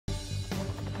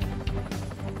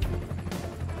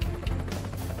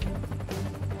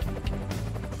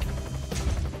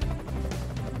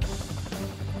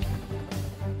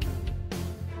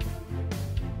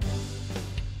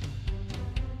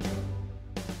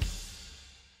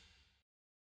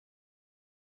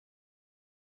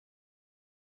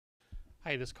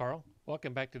Hi, this is Carl.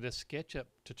 Welcome back to this SketchUp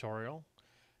tutorial.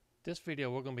 This video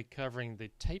we're going to be covering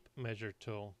the tape measure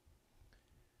tool.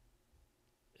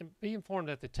 And be informed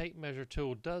that the tape measure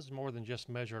tool does more than just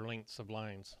measure lengths of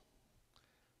lines.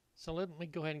 So let me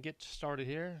go ahead and get started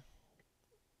here.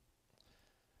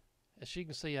 As you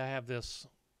can see, I have this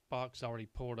box already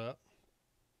pulled up.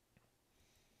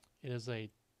 It is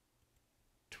a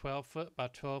 12 foot by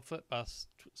 12 foot by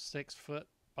 6 foot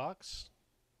box.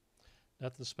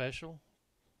 Nothing special.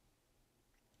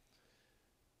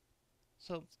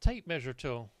 So the tape measure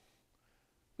tool,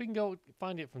 we can go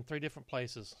find it from 3 different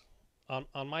places.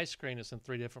 On my screen it's in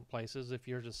 3 different places. If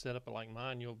you're just set up like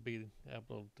mine, you'll be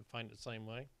able to find it the same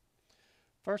way.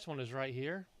 First one is right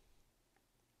here.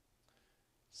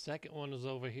 Second one is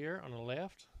over here on the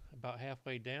left, about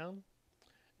halfway down.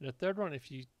 And the third one,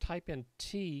 if you type in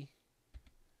T,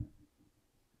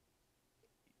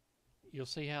 you'll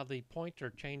see how the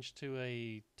pointer changed to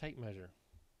a tape measure.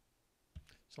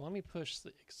 So let me push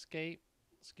the escape.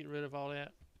 Let's get rid of all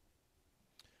that.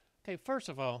 Okay, first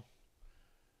of all,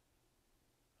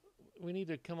 we need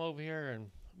to come over here and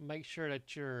make sure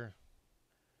that your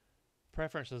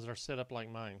preferences are set up like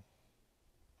mine.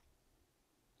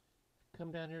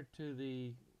 Come down here to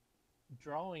the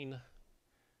drawing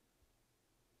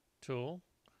tool.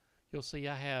 You'll see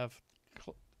I have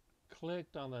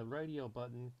clicked on the radio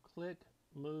button, click,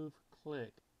 move,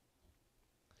 click.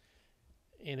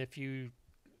 And if you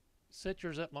set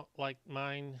yours up like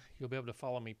mine, you'll be able to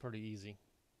follow me pretty easy.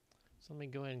 So let me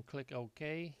go ahead and click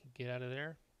OK, get out of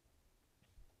there.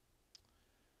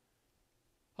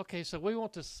 Okay, so we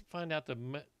want to find out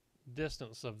the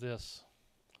distance of this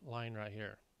line right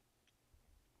here.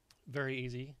 Very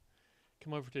easy.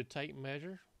 Come over to tape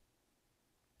measure,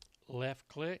 left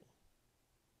click.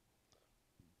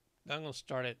 Now I'm going to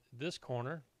start at this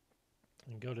corner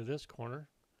and go to this corner.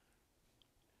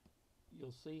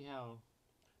 You'll see how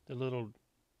the little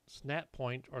snap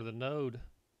point or the node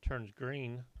turns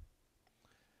green.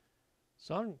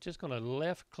 So I'm just going to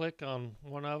left click on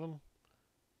one of them,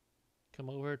 come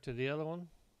over to the other one.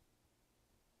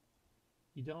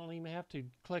 You don't even have to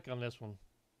click on this one.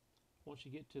 Once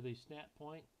you get to the snap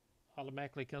point,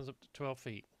 automatically comes up to 12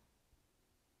 feet.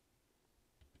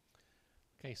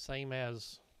 Okay, same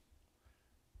as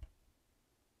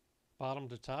bottom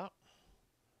to top.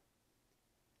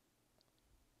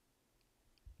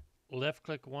 Left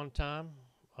click one time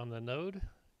on the node,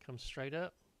 comes straight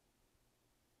up.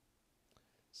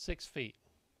 6 feet.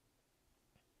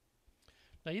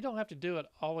 Now you don't have to do it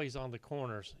always on the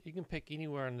corners. You can pick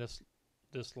anywhere in this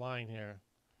line here.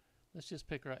 Let's just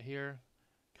pick right here,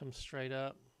 come straight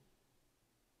up.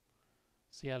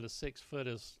 See how the 6 foot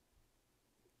is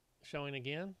showing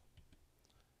again?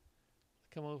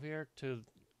 Come over here to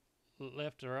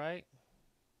left to right.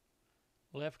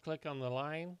 Left click on the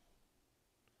line.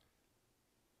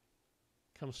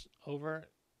 Comes over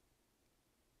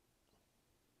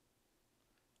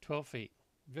 12 feet.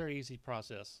 Very easy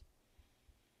process.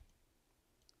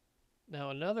 Now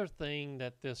another thing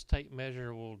that this tape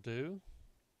measure will do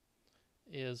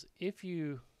is if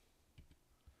you,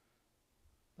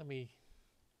 let me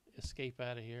escape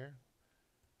out of here,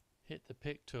 hit the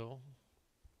pick tool,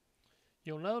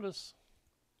 you'll notice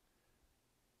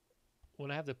when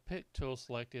I have the pick tool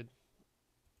selected,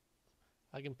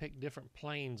 I can pick different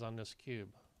planes on this cube.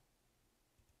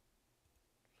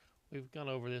 We've gone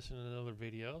over this in another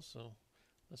video, so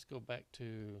let's go back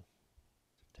to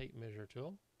tape measure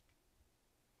tool.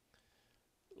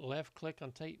 Left click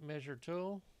on tape measure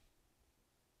tool.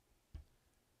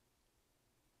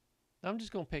 Now I'm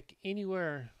just going to pick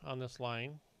anywhere on this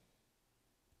line.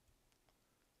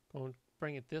 Going to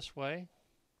bring it this way.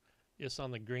 It's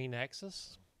on the green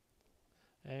axis.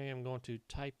 And I'm going to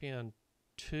type in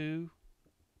 2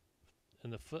 in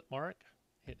the foot mark.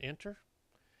 Hit enter.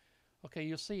 Okay,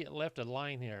 you'll see it left a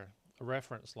line here, a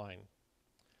reference line.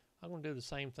 I'm going to do the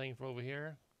same thing for over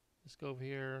here. Let's go over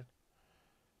here,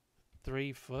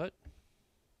 3 foot.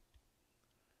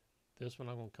 This one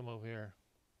I'm going to come over here,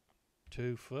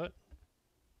 2 foot.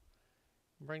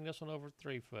 Bring this one over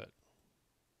 3 foot.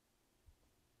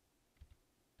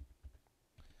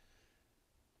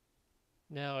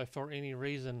 Now, if for any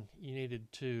reason you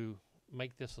needed to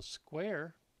make this a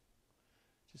square,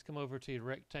 just come over to your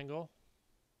rectangle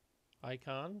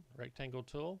icon, rectangle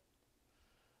tool,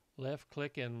 left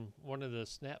click in one of the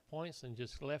snap points and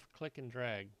just left click and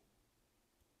drag.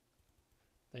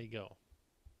 There you go.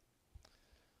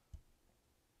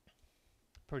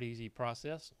 Pretty easy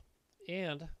process.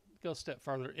 And go a step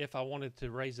further, if I wanted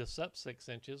to raise this up 6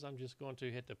 inches, I'm just going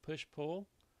to hit the push pull,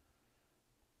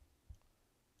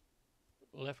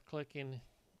 left click in,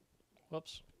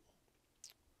 whoops,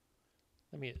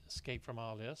 Let me escape from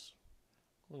all this.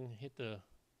 We'll hit the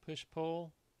push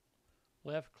pull,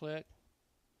 left click,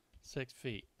 6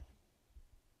 feet.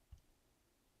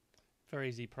 Very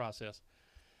easy process.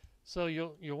 So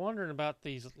you're wondering about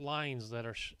these lines that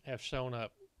have shown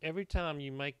up. Every time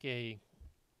you make a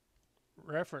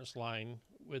reference line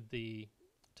with the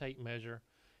tape measure,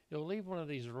 you'll leave one of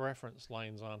these reference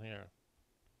lines on here.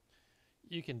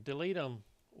 You can delete them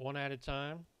one at a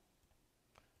time,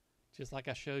 just like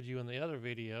I showed you in the other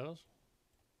videos.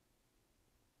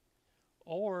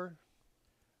 Or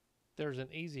there's an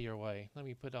easier way. Let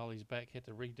me put all these back, hit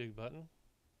the redo button.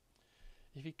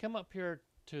 If you come up here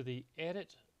to the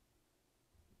edit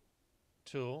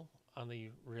tool on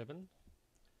the ribbon,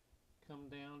 come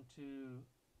down to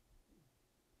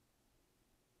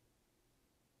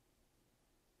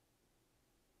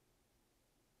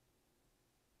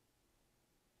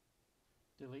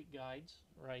delete guides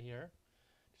right here.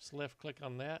 Just left click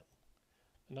on that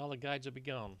and all the guides will be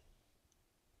gone.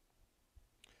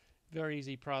 Very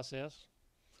easy process.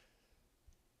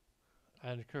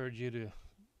 I encourage you to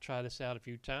try this out a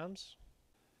few times.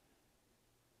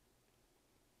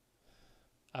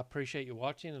 I appreciate you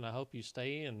watching, and I hope you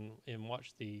stay and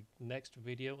watch the next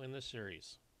video in this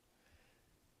series.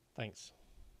 Thanks.